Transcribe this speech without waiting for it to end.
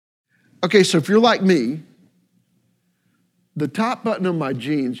Okay, so if you're like me, the top button on my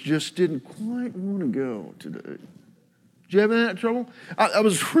jeans just didn't quite want to go today. Did you have any of that trouble? I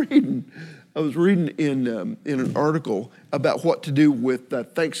was reading in an article about what to do with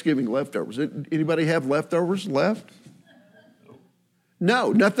Thanksgiving leftovers. Anybody have leftovers left?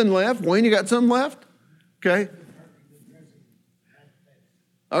 No, nothing left. Wayne, you got some left? Okay.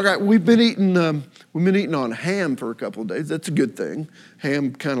 Okay, we've been eating on ham for a couple of days. That's a good thing.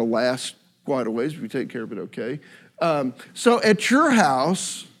 Ham kind of lasts quite a ways if you take care of it okay. So at your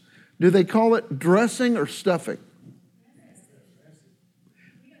house, do they call it dressing or stuffing?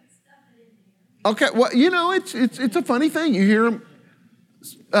 Okay, well, you know, it's a funny thing. You hear them.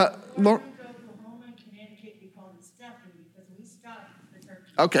 Laura?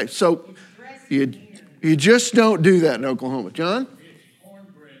 Okay, so you just don't do that in Oklahoma. John?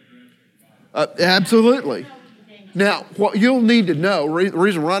 Absolutely. Now, what you'll need to know, the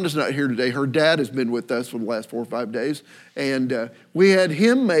reason Rhonda's not here today, her dad has been with us for the last 4 or 5 days, and we had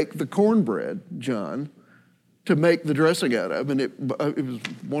him make the cornbread, John, to make the dressing out of, and it was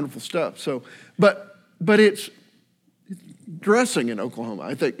wonderful stuff. So, but it's dressing in Oklahoma,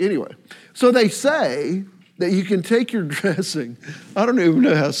 I think. Anyway, so they say that you can take your dressing. I don't even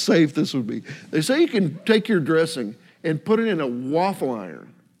know how safe this would be. They say you can take your dressing and put it in a waffle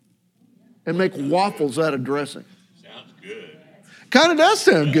iron and make waffles out of dressing. Sounds good. Kind of does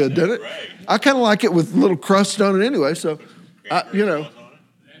sound good, doesn't it? Right. I kind of like it with a little crust on it anyway, so, you know.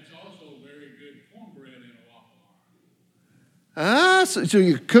 That's also very good cornbread in a waffle iron. So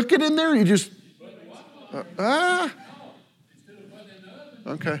you cook it in there, or you just, Instead of putting it in the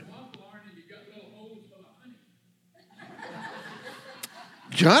oven, okay. waffle iron and you got little holes full of honey.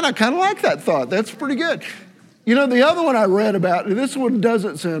 John, I kind of like that thought. That's pretty good. You know, the other one I read about, and this one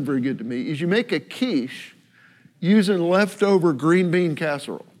doesn't sound very good to me, is you make a quiche using leftover green bean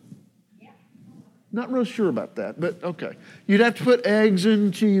casserole. Not real sure about that, but okay. You'd have to put eggs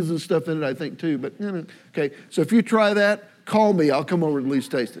and cheese and stuff in it, I think, too. But, you know, okay. So if you try that, call me. I'll come over and at least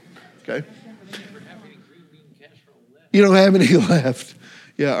taste it. Okay? You don't have any left.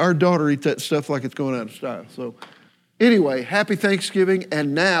 Yeah, our daughter eats that stuff like it's going out of style. So anyway, happy Thanksgiving.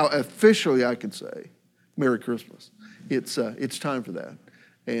 And now, officially, I can say, Merry Christmas. It's time for that.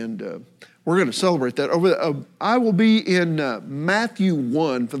 And we're going to celebrate that. I will be in Matthew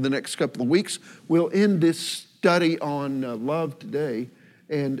 1 for the next couple of weeks. We'll end this study on love today.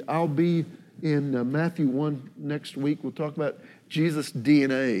 And I'll be in Matthew 1 next week. We'll talk about Jesus'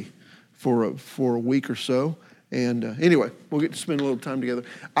 DNA for a week or so. And anyway, we'll get to spend a little time together.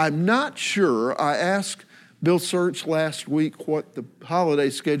 I'm not sure. I asked Bill Search last week what the holiday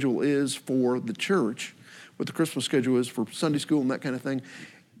schedule is for the church, what the Christmas schedule is for Sunday school and that kind of thing.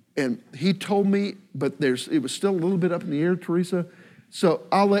 And he told me, but it was still a little bit up in the air, Teresa. So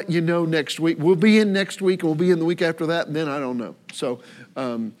I'll let you know next week. We'll be in next week, and we'll be in the week after that, and then I don't know. So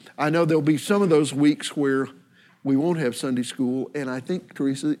I know there'll be some of those weeks where we won't have Sunday school, and I think,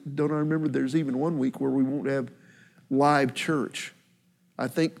 Teresa, don't I remember there's even one week where we won't have live church. I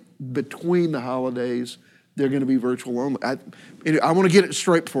think between the holidays, they're going to be virtual only. I want to get it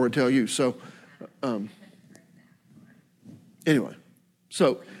straight before I tell you. So anyway,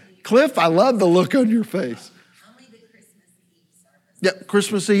 so Cliff, I love the look on your face. Only the Christmas Eve service. Yeah,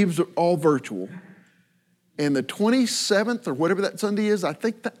 Christmas Eves are all virtual. And the 27th or whatever that Sunday is, I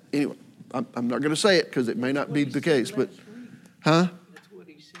think that, anyway, I'm not going to say it because it may not be the case, but, huh? That's what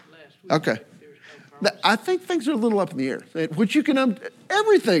he said last week. Okay. I think things are a little up in the air, which you can,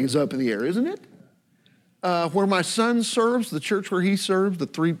 everything is up in the air, isn't it? Where my son serves, the church where he serves,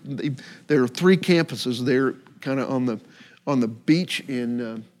 there are 3 campuses there kind of on the beach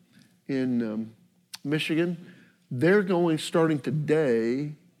in Michigan. They're starting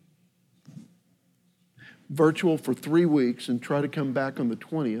today, virtual for 3 weeks and try to come back on the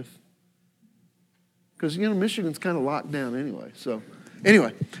 20th. Because, Michigan's kind of locked down anyway. So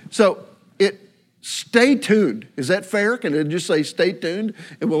stay tuned. Is that fair? Can I just say stay tuned?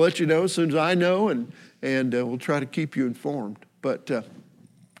 And we'll let you know as soon as I know, and we'll try to keep you informed. But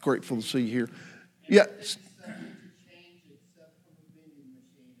grateful to see you here. Yeah.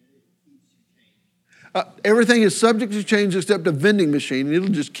 Everything is subject to change except a vending machine, and it'll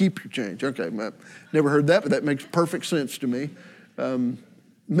just keep your change. Okay, I've never heard that, but that makes perfect sense to me.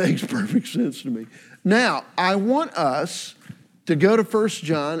 Makes perfect sense to me. Now, I want us to go to 1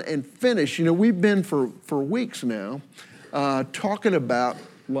 John and finish. We've been for weeks now talking about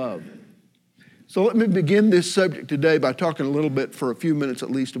love. So let me begin this subject today by talking a little bit for a few minutes at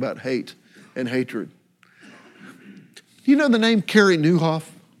least about hate and hatred. You know the name Carey Nieuwhof?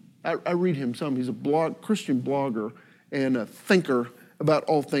 I read him some. He's a Christian blogger and a thinker about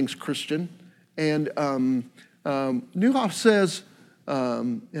all things Christian. And Newhoff says,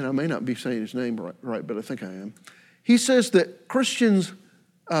 and I may not be saying his name right, but I think I am. He says that Christians,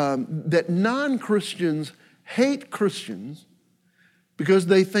 that non-Christians hate Christians because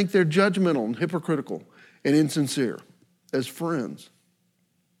they think they're judgmental and hypocritical and insincere as friends.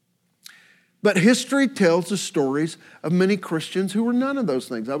 But history tells the stories of many Christians who were none of those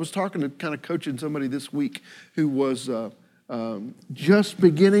things. I was talking to kind of coaching somebody this week who was just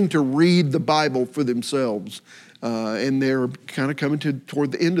beginning to read the Bible for themselves. And they're kind of coming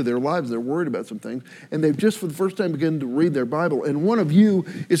toward the end of their lives. They're worried about some things. And they've just for the first time begun to read their Bible. And one of you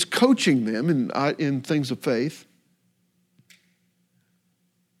is coaching them in things of faith.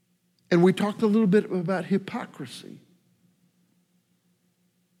 And we talked a little bit about hypocrisy.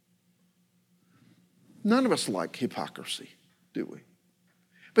 None of us like hypocrisy, do we?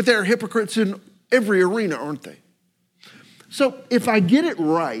 But there are hypocrites in every arena, aren't they? So if I get it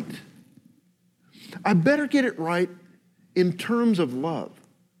right, I better get it right in terms of love.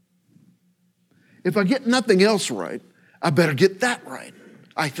 If I get nothing else right, I better get that right,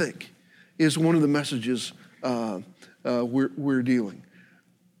 I think, is one of the messages we're dealing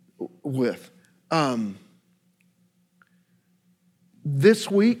with.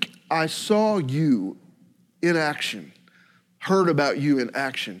 This week, I saw you in action, heard about you in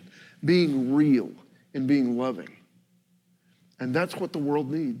action, being real and being loving. And that's what the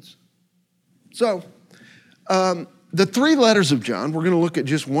world needs. So, the three letters of John, we're going to look at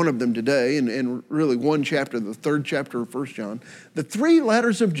just one of them today, and really one chapter, the third chapter of 1 John. The three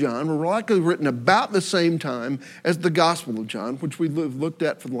letters of John were likely written about the same time as the Gospel of John, which we've looked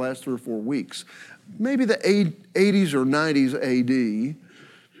at for the last 3 or 4 weeks. Maybe the 80s or 90s AD.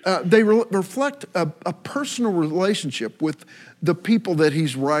 They reflect a personal relationship with the people that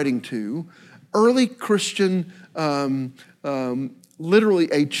he's writing to. Early Christian,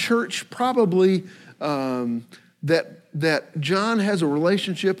 literally a church probably that John has a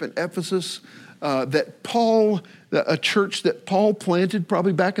relationship in Ephesus, a church that Paul planted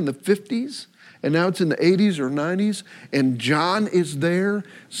probably back in the 50s, and now it's in the 80s or 90s, and John is there.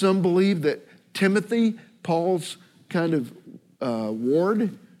 Some believe that Timothy, Paul's kind of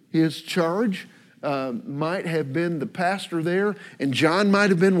ward, his charge, might have been the pastor there, and John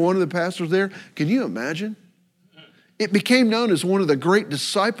might have been one of the pastors there. Can you imagine? It became known as one of the great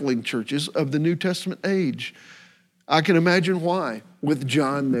discipling churches of the New Testament age. I can imagine why, with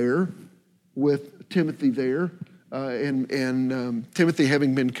John there, with Timothy there, and Timothy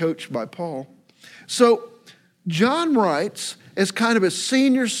having been coached by Paul. So John writes as kind of a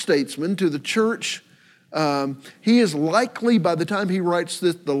senior statesman to the church. He is likely, by the time he writes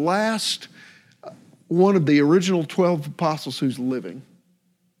this, the last one of the original 12 apostles who's living.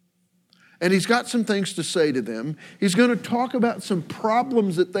 And he's got some things to say to them. He's going to talk about some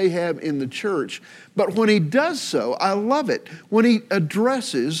problems that they have in the church. But when he does so, I love it. When he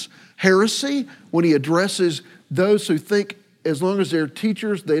addresses heresy, when he addresses those who think as long as they're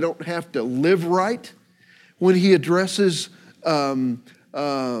teachers, they don't have to live right. When he addresses the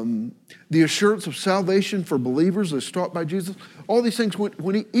assurance of salvation for believers as taught by Jesus, all these things,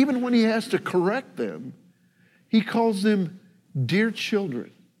 even when he has to correct them, he calls them dear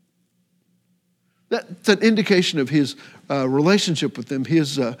children. That's an indication of his relationship with them,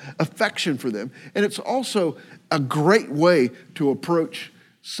 his affection for them. And it's also a great way to approach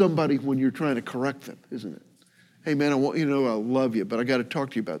somebody when you're trying to correct them, isn't it? Hey, man, I want you to know I love you, but I got to talk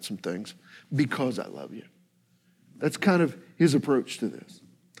to you about some things because I love you. That's kind of his approach to this.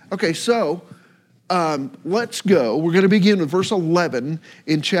 Okay, so let's go. We're going to begin with verse 11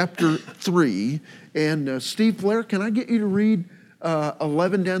 in chapter 3. And Steve Blair, can I get you to read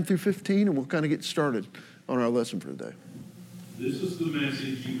 11 down through 15, and we'll kind of get started on our lesson for today. This is the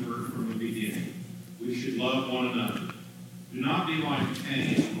message you heard from the beginning. We should love one another. Do not be like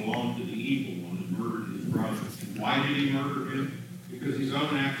Cain, who belonged to the evil one and murdered his brother. And why did he murder him? Because his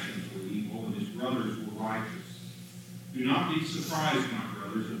own actions were evil and his brothers were righteous. Do not be surprised, my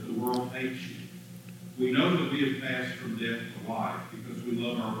brothers, if the world hates you. We know that we have passed from death to life because we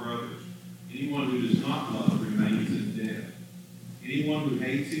love our brothers. Anyone who does not love remains in death. Anyone who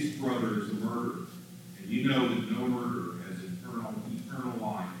hates his brother is a murderer, and you know that no murderer has eternal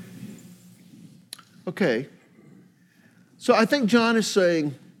life in him. Okay. So I think John is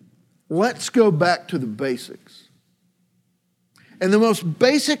saying, let's go back to the basics. And the most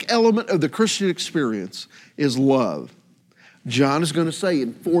basic element of the Christian experience is love. John is going to say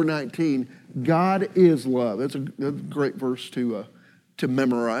in 4:19, God is love. That's a great verse to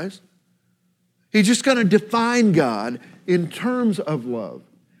memorize. He's just going to define God in terms of love.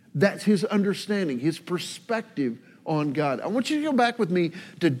 That's his understanding, his perspective on God. I want you to go back with me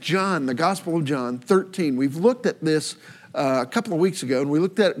to John, the Gospel of John 13. We've looked at this a couple of weeks ago, and we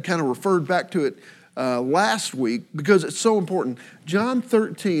looked at it, kind of referred back to it last week because it's so important. John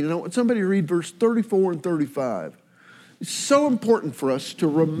 13, and I want somebody to read verse 34 and 35. It's so important for us to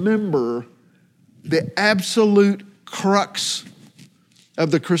remember the absolute crux of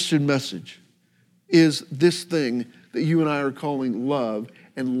the Christian message is this thing that you and I are calling love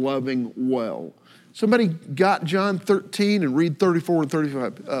and loving well. Somebody got John 13 and read 34 and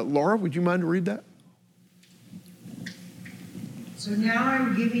 35. Laura, would you mind to read that? So now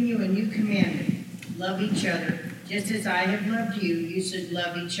I'm giving you a new commandment. Love each other. Just as I have loved you, you should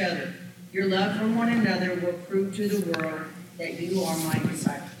love each other. Your love for one another will prove to the world that you are my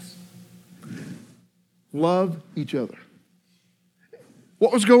disciples. Love each other.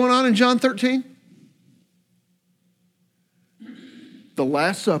 What was going on in John 13? The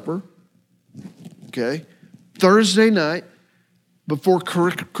Last Supper, okay, Thursday night before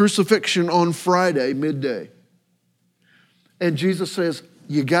crucifixion on Friday, midday. And Jesus says,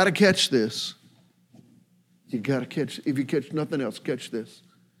 you got to catch this. You got to catch, if you catch nothing else, catch this.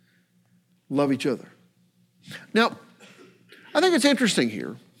 Love each other. Now, I think it's interesting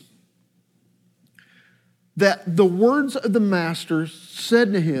here that the words of the Master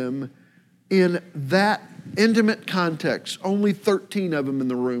said to him in that intimate context, only 13 of them in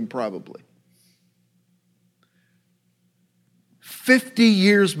the room probably. 50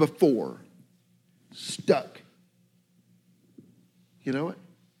 years before, stuck. You know what?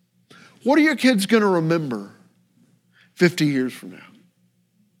 What are your kids going to remember 50 years from now?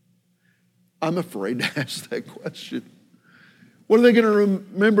 I'm afraid to ask that question. What are they going to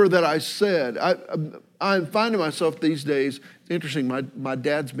remember that I said? I'm finding myself these days, it's interesting, my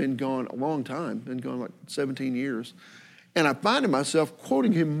dad's been gone a long time, been gone like 17 years. And I find myself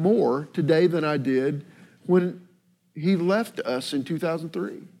quoting him more today than I did when he left us in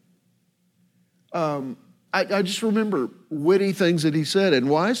 2003. I just remember witty things that he said and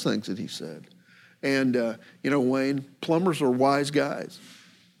wise things that he said. And, Wayne, plumbers are wise guys.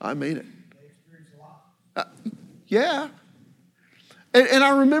 I mean it. They experience a lot. Yeah. And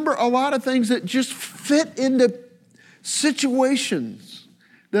I remember a lot of things that just fit into situations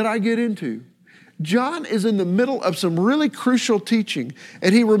that I get into. John is in the middle of some really crucial teaching,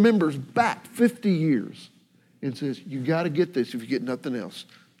 and he remembers back 50 years and says, you got to get this if you get nothing else.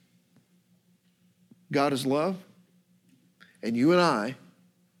 God is love, and you and I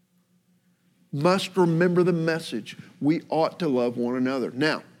must remember the message. We ought to love one another.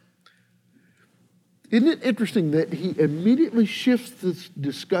 Now, isn't it interesting that he immediately shifts this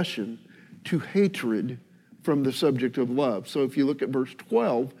discussion to hatred from the subject of love? So if you look at verse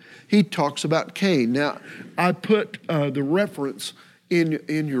 12, he talks about Cain. Now, I put the reference in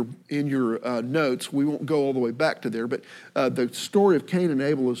your notes. We won't go all the way back to there, but the story of Cain and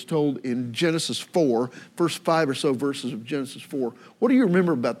Abel is told in Genesis 4, first 5 or so verses of Genesis 4. What do you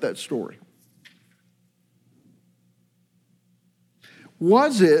remember about that story?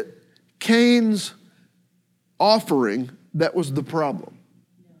 Was it Cain's offering that was the problem?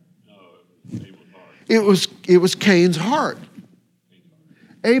 No, Abel's heart. It was Cain's heart.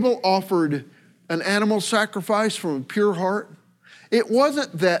 Abel offered an animal sacrifice from a pure heart. It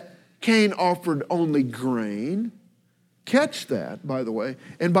wasn't that Cain offered only grain. Catch that, by the way.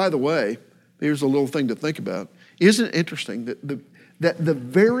 And by the way, here's a little thing to think about. Isn't it interesting that the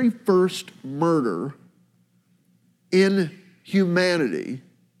very first murder in humanity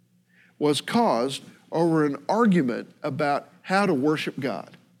was caused over an argument about how to worship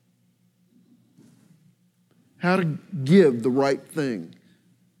God, how to give the right thing.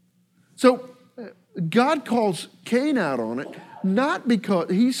 So God calls Cain out on it, not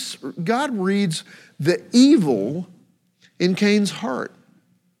because God reads the evil in Cain's heart.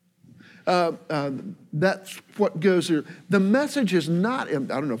 That's what goes here. The message is not, I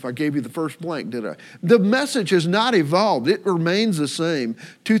don't know if I gave you the first blank, did I? The message has not evolved. It remains the same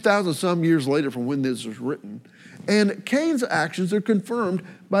 2,000 some years later from when this was written. And Cain's actions are confirmed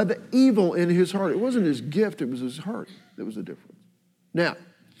by the evil in his heart. It wasn't his gift, it was his heart that was the difference. Now,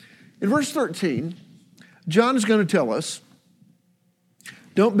 in verse 13, John is going to tell us,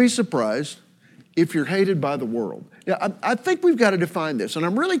 don't be surprised if you're hated by the world. Now, I think we've got to define this, and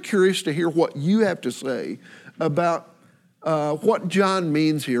I'm really curious to hear what you have to say about what John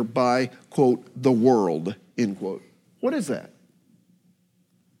means here by, quote, the world, end quote. What is that?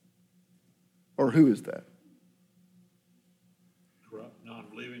 Or who is that? Corrupt,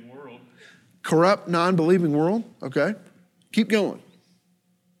 non-believing world. Corrupt, non-believing world? Okay. Keep going.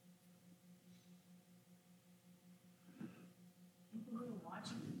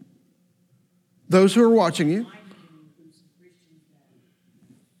 Those who are watching you.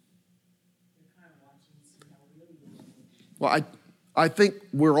 Well, I think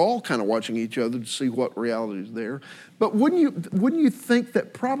we're all kind of watching each other to see what reality is there. But wouldn't you think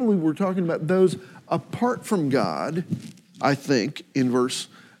that probably we're talking about those apart from God, I think, in verse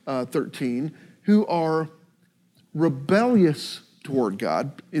 13, who are rebellious toward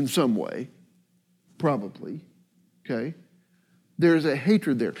God in some way, probably, okay? There's a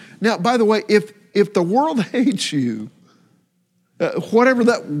hatred there. Now, by the way, if the world hates you, whatever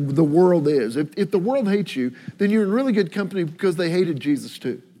the world is, if the world hates you, then you're in really good company because they hated Jesus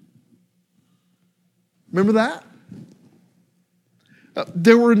too. Remember that?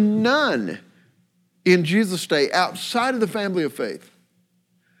 There were none in Jesus' day outside of the family of faith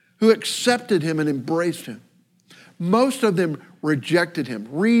who accepted him and embraced him. Most of them rejected him.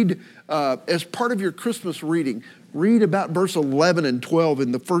 Read, as part of your Christmas reading, read about verse 11 and 12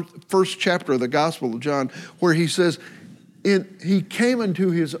 in the first chapter of the Gospel of John, where he says, he came unto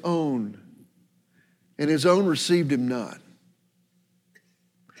his own, and his own received him not.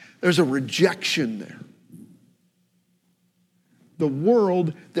 There's a rejection there. The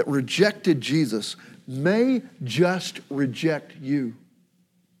world that rejected Jesus may just reject you.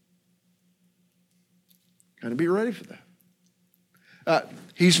 Got to be ready for that.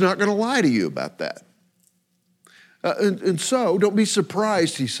 He's not going to lie to you about that. And so, don't be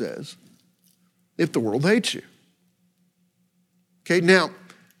surprised, he says, if the world hates you. Okay, now,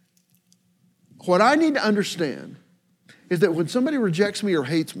 what I need to understand is that when somebody rejects me or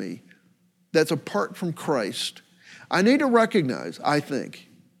hates me, that's apart from Christ, I need to recognize, I think,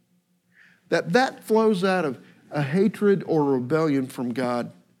 that flows out of a hatred or rebellion from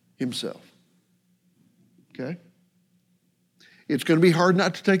God himself. Okay? It's going to be hard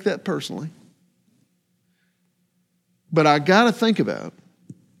not to take that personally. But I got to think about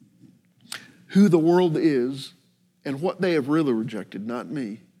who the world is and what they have really rejected, not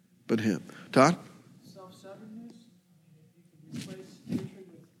me, but him. Todd? Self-centeredness. If you could replace hatred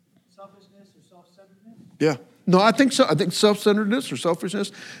with selfishness or self-centeredness. Yeah. No, I think so. I think self-centeredness or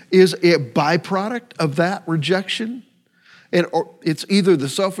selfishness is a byproduct of that rejection. Or it's either the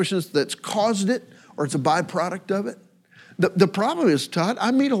selfishness that's caused it or it's a byproduct of it. The problem is, Todd,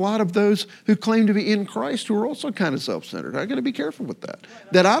 I meet a lot of those who claim to be in Christ who are also kind of self-centered. I got to be careful with that,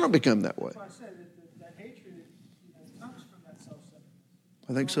 that I don't become that way. That's why I said that hatred comes from that self-centeredness.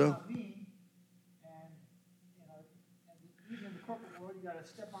 I think so. About me, and even in the corporate world, you got to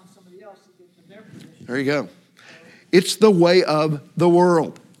step on somebody else to get to their position. There you go. It's the way of the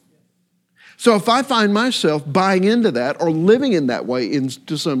world. So if I find myself buying into that or living in that way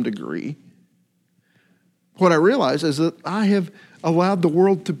to some degree, what I realize is that I have allowed the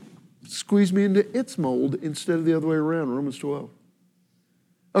world to squeeze me into its mold instead of the other way around, Romans 12.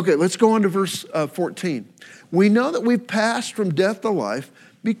 Okay, let's go on to verse 14. We know that we've passed from death to life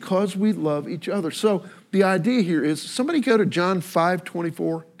because we love each other. So the idea here is, somebody go to John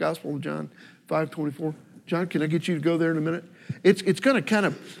 5:24, Gospel of John 5:24. John, can I get you to go there in a minute? It's going to kind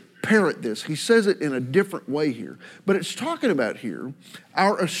of parrot this. He says it in a different way here. But it's talking about here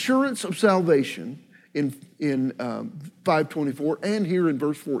our assurance of salvation in 5:24 and here in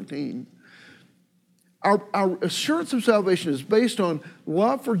verse 14. Our assurance of salvation is based on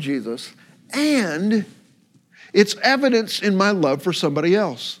love for Jesus, and it's evidence in my love for somebody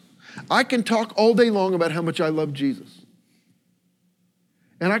else. I can talk all day long about how much I love Jesus.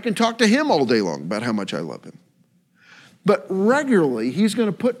 And I can talk to him all day long about how much I love him. But regularly, he's going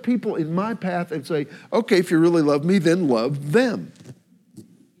to put people in my path and say, okay, if you really love me, then love them.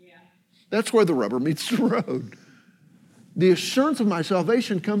 Yeah. That's where the rubber meets the road. The assurance of my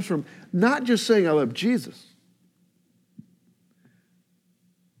salvation comes from not just saying I love Jesus,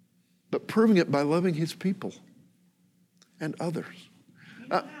 but proving it by loving his people and others. You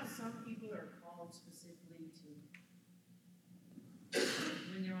know how some people are called specifically to,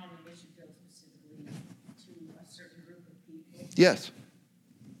 when they're on the mission field, specifically to a certain group of people? Yes.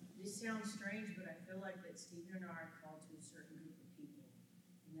 This sounds strange, but I feel like that Stephen and I are called to a certain group of people,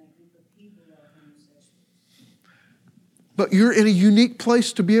 and that group of people are homosexuals. But you're in a unique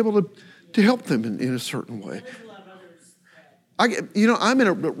place to be able to help them in a certain way. There's a lot of others. I'm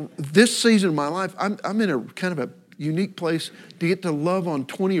in this season of my life, I'm in a kind of a unique place to get to love on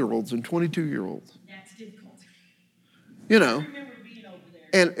 20-year-olds and 22-year-olds. That's difficult. You I know, remember being over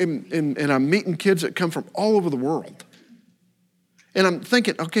there. and I'm meeting kids that come from all over the world. And I'm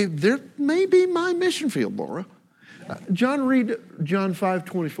thinking, okay, there may be my mission field, Laura. John, read John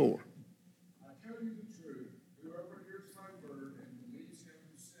 5:24.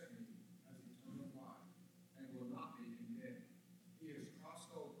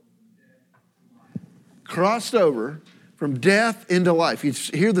 Crossed over from death into life. You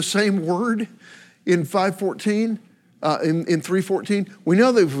hear the same word in 5:14? in 3:14, we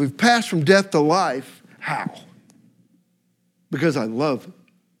know that if we've passed from death to life, how? Because I love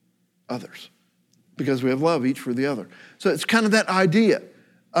others. Because we have love each for the other. So it's kind of that idea.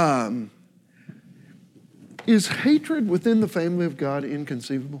 Is hatred within the family of God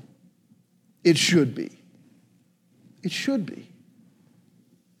inconceivable? It should be. It should be.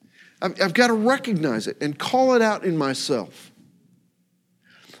 I've got to recognize it and call it out in myself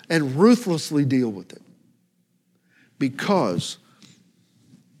and ruthlessly deal with it. Because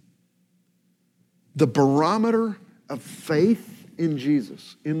the barometer of faith in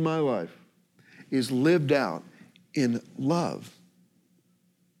Jesus in my life is lived out in love.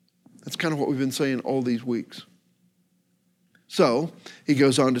 That's kind of what we've been saying all these weeks. So, he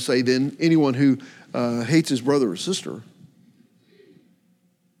goes on to say, then, anyone who hates his brother or sister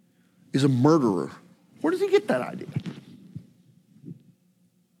is a murderer. Where does he get that idea?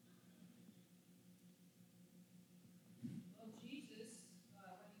 Well, Jesus,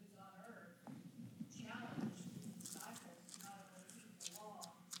 when he was on earth, challenged his disciples not only to keep the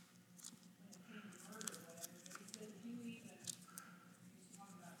law when it came to murder or whatever, but he said, if you even, he's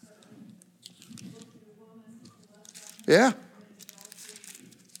talking about several things, look at a woman who left them, Yeah.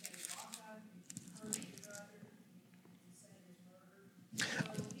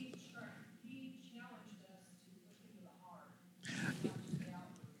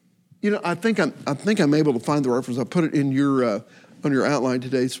 You know, I think I'm able to find the reference. I put it in your on your outline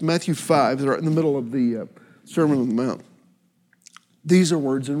today. It's Matthew 5, right in the middle of the Sermon on the Mount. These are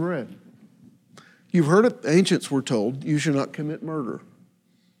words in red. You've heard it. Ancients were told, "You shall not commit murder,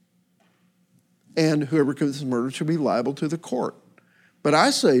 and whoever commits murder shall be liable to the court." But I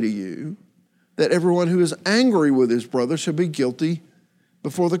say to you that everyone who is angry with his brother shall be guilty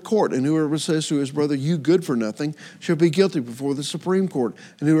before the court, and whoever says to his brother, "You good for nothing," shall be guilty before the Supreme Court,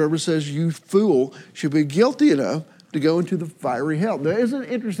 and whoever says, "You fool," shall be guilty enough to go into the fiery hell. Now, isn't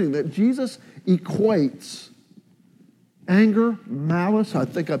it interesting that Jesus equates anger, malice? I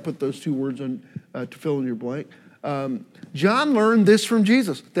think I put those two words in to fill in your blank. John learned this from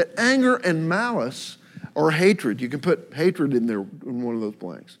Jesus, that anger and malice, or hatred, you can put hatred in there in one of those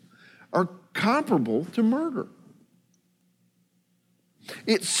blanks, are comparable to murder.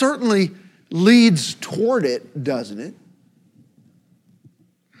 It certainly leads toward it, doesn't it?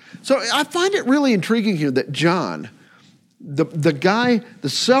 So I find it really intriguing here that John, the guy, the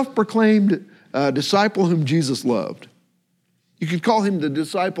self-proclaimed disciple whom Jesus loved, you could call him the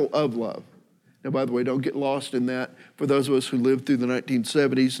disciple of love. Now, by the way, don't get lost in that. For those of us who lived through the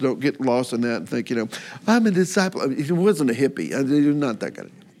 1970s, don't get lost in that and think, I'm a disciple. He wasn't a hippie. He's not that kind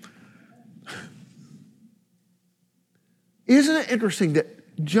of. Isn't it interesting that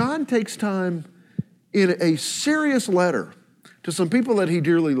John takes time in a serious letter to some people that he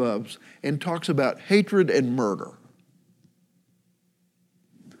dearly loves and talks about hatred and murder?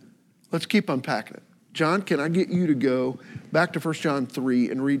 Let's keep unpacking it. John, can I get you to go back to 1 John 3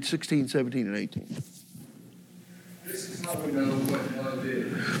 and read 16, 17, and 18? This is how we know what love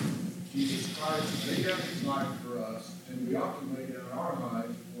is. Jesus Christ laid down his life for us, and we ought to lay down our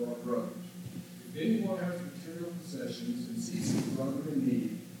lives for our brothers. If anyone has material possessions and sees his brother in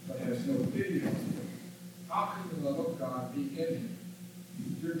need, but has no pity on him, how can the love of God be in him?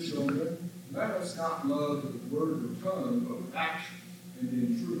 Dear children, let us not love with word or tongue, but with action and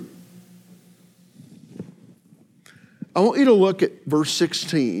in truth. I want you to look at verse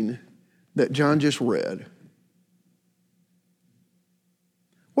 16 that John just read.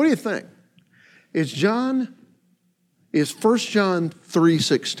 What do you think? Is 1 John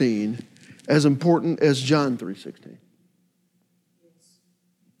 3:16 as important as John 3:16?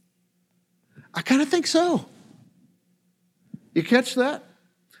 I kind of think so. You catch that?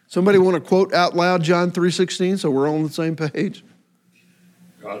 Somebody want to quote out loud John 3:16 so we're all on the same page?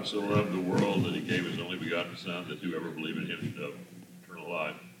 God so loved the world that he gave his only begotten Son, that whoever believes in him should have eternal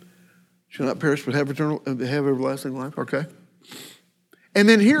life. Shall not perish but have everlasting life. Okay. And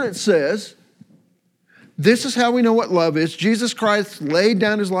then here it says, this is how we know what love is. Jesus Christ laid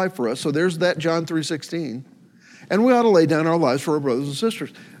down his life for us. So there's that John 3:16. And we ought to lay down our lives for our brothers and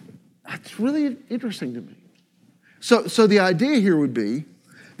sisters. That's really interesting to me. So the idea here would be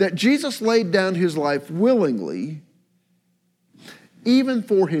that Jesus laid down his life willingly, even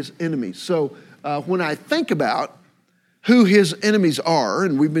for his enemies. So when I think about who his enemies are,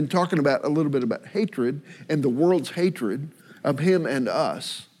 and we've been talking about a little bit about hatred and the world's hatred of him and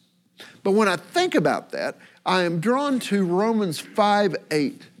us. But when I think about that, I am drawn to Romans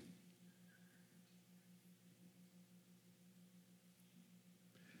 5:8.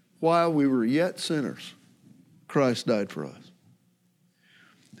 While we were yet sinners, Christ died for us.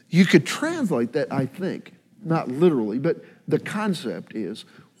 You could translate that, I think, not literally, but the concept is,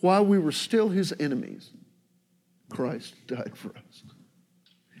 while we were still his enemies, Christ died for us.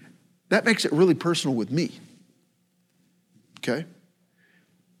 That makes it really personal with me. Okay?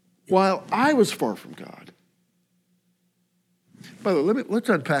 While I was far from God. By the way, let's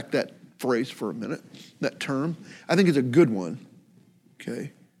unpack that phrase for a minute, that term. I think it's a good one.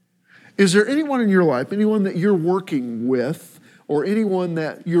 Okay? Is there anyone in your life, anyone that you're working with, or anyone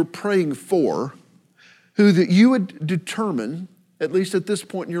that you're praying for, who that you would determine, at least at this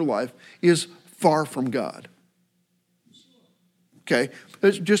point in your life, is far from God? Okay?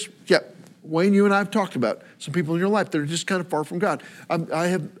 It's just, Wayne, you and I have talked about some people in your life that are just kind of far from God. I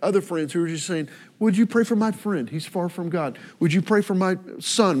have other friends who are just saying, would you pray for my friend? He's far from God. Would you pray for my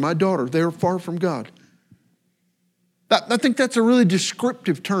son, my daughter? They're far from God. I think that's a really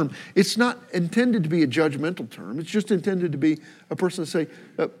descriptive term. It's not intended to be a judgmental term. It's just intended to be a person to say,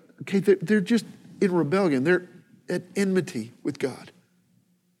 okay, they're just in rebellion. They're at enmity with God.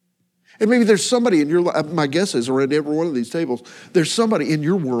 And maybe there's somebody in your life, my guess is around every one of these tables, there's somebody in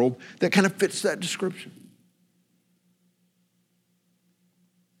your world that kind of fits that description.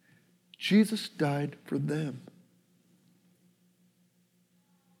 Jesus died for them.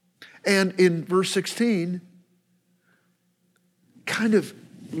 And in verse 16, kind of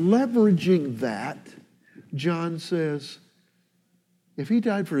leveraging that, John says, if he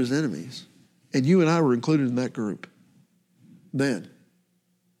died for his enemies, and you and I were included in that group, then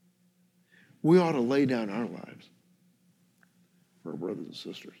we ought to lay down our lives for our brothers and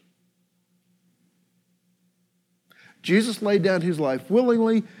sisters. Jesus laid down his life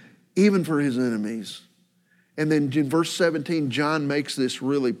willingly, even for his enemies. And then in verse 17, John makes this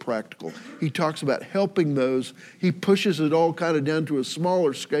really practical. He talks about helping those. He pushes it all kind of down to a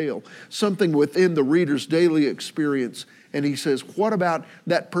smaller scale, something within the reader's daily experience. And he says, what about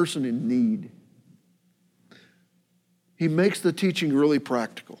that person in need? He makes the teaching really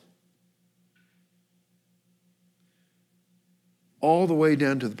practical. All the way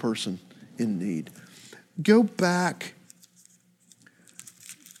down to the person in need. Go back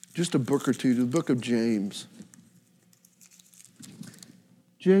just a book or two to the book of James.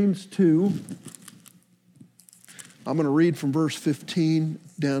 James 2. I'm going to read from verse 15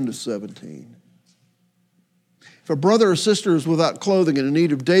 down to 17. If a brother or sister is without clothing and in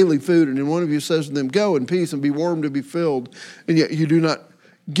need of daily food, and one of you says to them, go in peace and be warmed and be filled, and yet you do not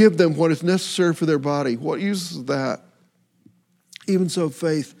give them what is necessary for their body, what use is that? Even so,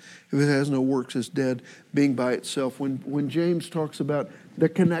 faith, if it has no works, is dead, being by itself. When James talks about the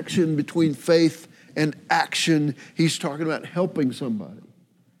connection between faith and action, he's talking about helping somebody.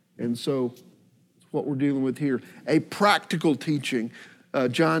 And so that's what we're dealing with here. A practical teaching.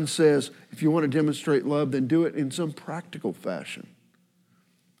 John says, if you want to demonstrate love, then do it in some practical fashion.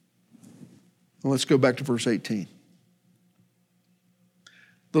 Well, let's go back to verse 18.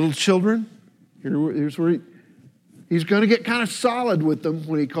 Little children, here's where he's going to get kind of solid with them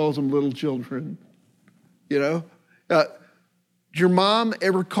when he calls them little children. You know? Did your mom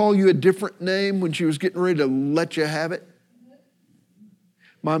ever call you a different name when she was getting ready to let you have it?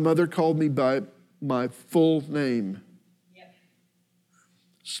 My mother called me by my full name. Yep.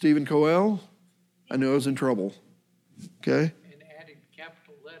 Stephen Coel, I knew I was in trouble. Okay? And added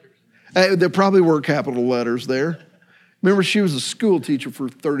capital letters. There probably were capital letters there. Remember, she was a school teacher for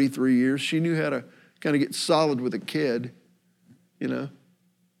 33 years. She knew how to kind of get solid with a kid, you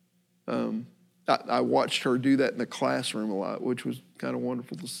know. I watched her do that in the classroom a lot, which was kind of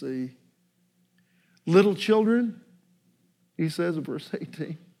wonderful to see. Little children, he says in verse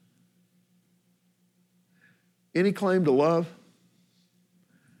 18. Any claim to love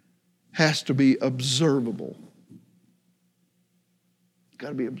has to be observable. It's got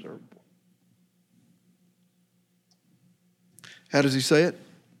to be observable. How does he say it?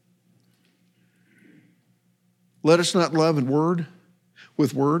 Let us not love in word,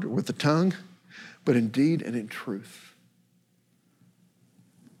 with the tongue, but in deed and in truth.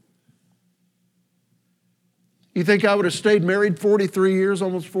 You think I would have stayed married 43 years,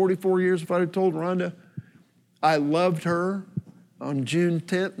 almost 44 years, if I had told Rhonda I loved her on June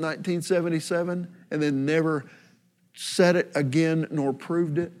 10th, 1977, and then never said it again nor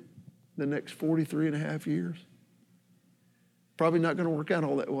proved it the next 43 and a half years? Probably not going to work out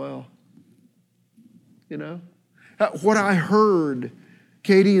all that well. You know? What I heard,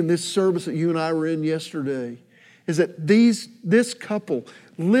 Katie, in this service that you and I were in yesterday, is that this couple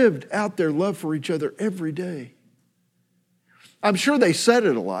lived out their love for each other every day. I'm sure they said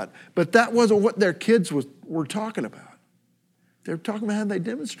it a lot, but that wasn't what their kids were talking about. They were talking about how they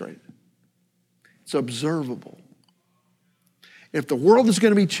demonstrated it. It's observable. If the world is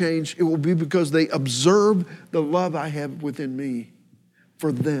going to be changed, it will be because they observe the love I have within me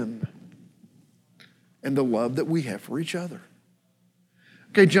for them and the love that we have for each other.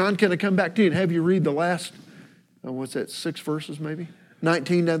 Okay, John, can I come back to you and have you read the last, 6 verses maybe?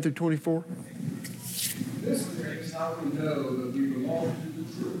 19 down through 24. This is how we know that we belong to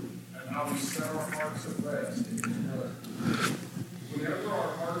the truth and how we set our hearts at rest in His presence. Whenever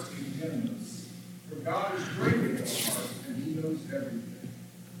our hearts condemn us, for God is greater than our hearts and He knows everything.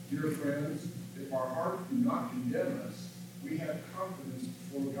 Dear friends, if our hearts do not condemn us, we have confidence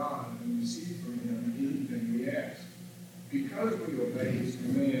before God and receive from Him anything we ask, because we obey His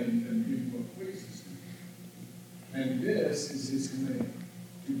command and do what pleases Him. And this is His command,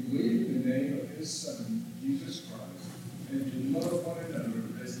 to believe in the name of His Son, Jesus Christ, and to love one another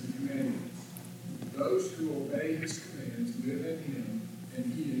as He commanded us. Those who obey His commands live in Him,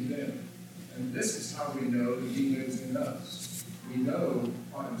 and He in them. And this is how we know that He lives in us. We know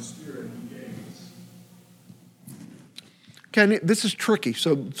by the Spirit He gave us. Okay, this is tricky,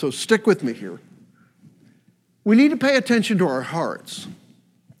 so stick with me here. We need to pay attention to our hearts.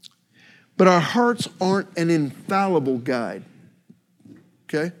 But our hearts aren't an infallible guide.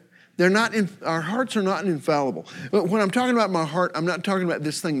 Okay? Our hearts are not infallible. But when I'm talking about my heart, I'm not talking about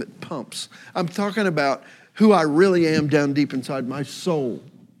this thing that pumps. I'm talking about who I really am down deep inside my soul.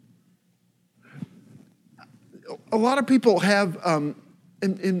 A lot of people have, there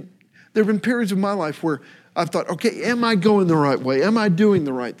have been periods of my life where I've thought, okay, am I going the right way? Am I doing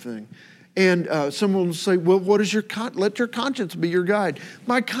the right thing? And someone will say, well, what is let your conscience be your guide.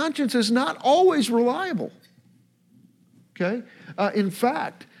 My conscience is not always reliable. Okay? In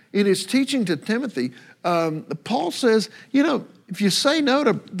fact, in his teaching to Timothy, Paul says, if you say no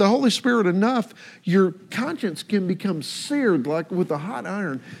to the Holy Spirit enough, your conscience can become seared like with a hot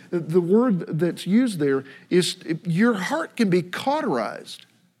iron. The word that's used there is your heart can be cauterized.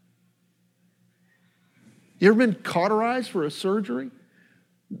 You ever been cauterized for a surgery?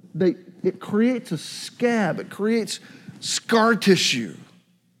 It creates a scab. It creates scar tissue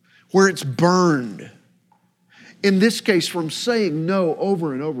where it's burned. In this case, from saying no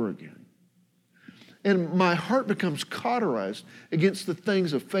over and over again. And my heart becomes cauterized against the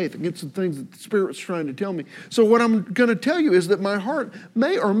things of faith, against the things that the Spirit's trying to tell me. So what I'm going to tell you is that my heart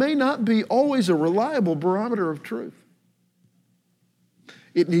may or may not be always a reliable barometer of truth.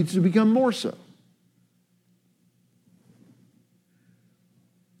 It needs to become more so.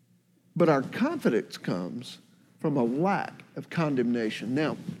 But our confidence comes from a lack of condemnation.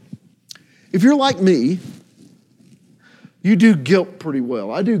 Now, if you're like me, you do guilt pretty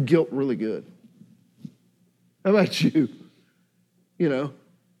well. I do guilt really good. How about you?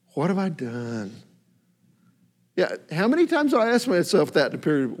 What have I done? Yeah, how many times do I ask myself that in a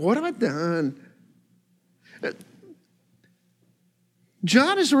period? What have I done?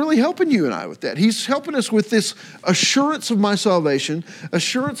 John is really helping you and I with that. He's helping us with this assurance of my salvation,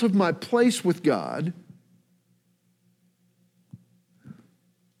 assurance of my place with God.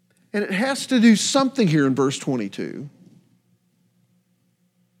 And it has to do something here in verse 22.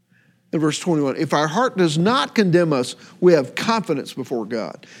 In verse 21, if our heart does not condemn us, we have confidence before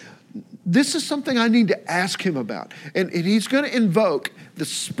God. This is something I need to ask him about. And he's going to invoke the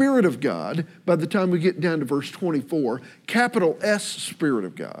Spirit of God by the time we get down to verse 24, capital S Spirit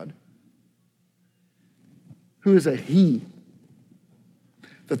of God, who is a He.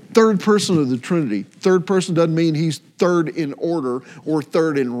 The third person of the Trinity. Third person doesn't mean he's third in order or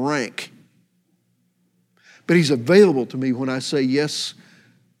third in rank. But he's available to me when I say yes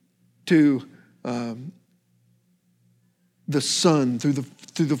to the Son, through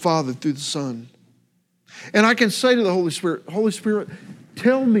the Father, through the Son. And I can say to the Holy Spirit,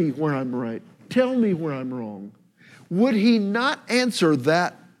 tell me where I'm right. Tell me where I'm wrong. Would he not answer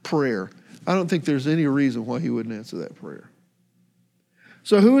that prayer? I don't think there's any reason why he wouldn't answer that prayer.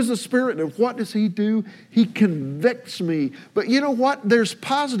 So who is the Spirit and what does he do? He convicts me. But you know what? There's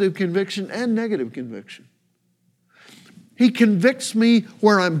positive conviction and negative conviction. He convicts me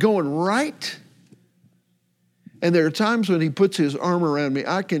where I'm going right. And there are times when he puts his arm around me,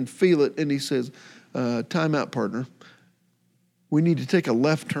 I can feel it, and he says, time out, partner. We need to take a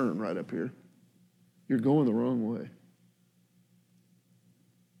left turn right up here. You're going the wrong way.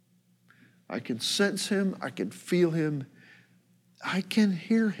 I can sense him. I can feel him. I can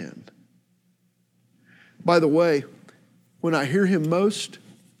hear him. By the way, when I hear him most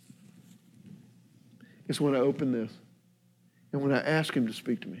is when I open this and when I ask him to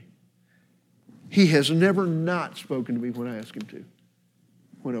speak to me. He has never not spoken to me when I ask him to,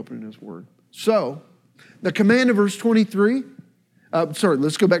 when opening his word. So, the command of verse 23, Sorry,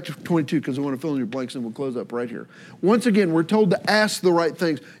 let's go back to 22 because I want to fill in your blanks and we'll close up right here. Once again, we're told to ask the right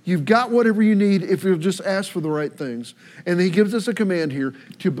things. You've got whatever you need if you'll just ask for the right things. And he gives us a command here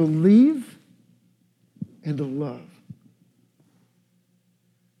to believe and to love.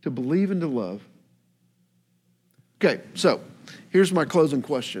 To believe and to love. Okay, so here's my closing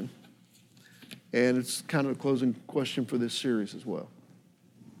question. And it's kind of a closing question for this series as well.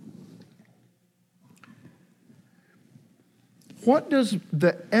 What does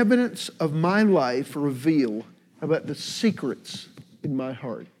the evidence of my life reveal about the secrets in my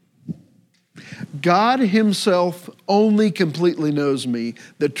heart? God himself only completely knows me.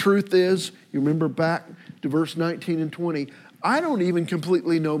 The truth is, you remember back to verse 19 and 20, I don't even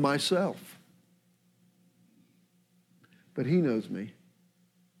completely know myself. But he knows me.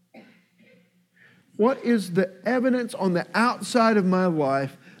 What is the evidence on the outside of my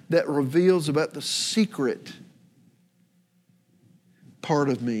life that reveals about the secret part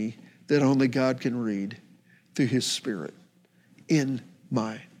of me that only God can read through his Spirit in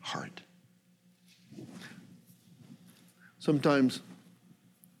my heart? Sometimes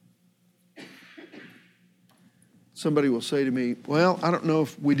somebody will say to me, well, I don't know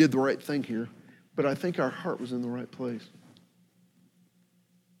if we did the right thing here, but I think our heart was in the right place.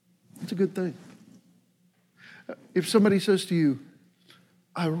 It's a good thing. If somebody says to you,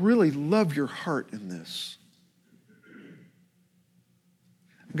 I really love your heart in this.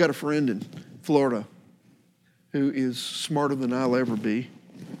 I've got a friend in Florida who is smarter than I'll ever be.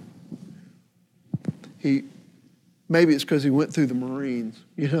 Maybe it's because he went through the Marines,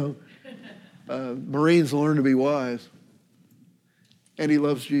 Marines learn to be wise. And he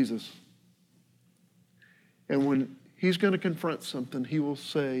loves Jesus. And when he's going to confront something, he will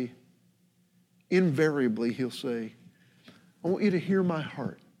say, invariably he'll say, I want you to hear my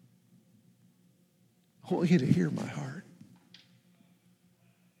heart. I want you to hear my heart.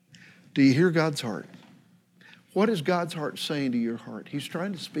 Do you hear God's heart? What is God's heart saying to your heart? He's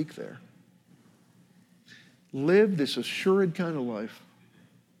trying to speak there. Live this assured kind of life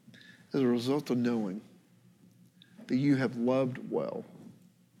as a result of knowing that you have loved well.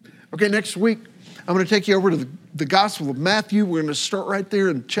 Okay, next week, I'm going to take you over to the Gospel of Matthew. We're going to start right there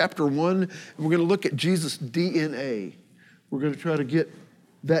in chapter 1, and we're going to look at Jesus' DNA. We're going to try to get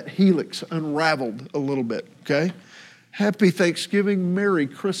that helix unraveled a little bit, okay? Happy Thanksgiving. Merry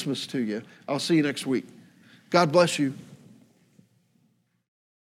Christmas to you. I'll see you next week. God bless you.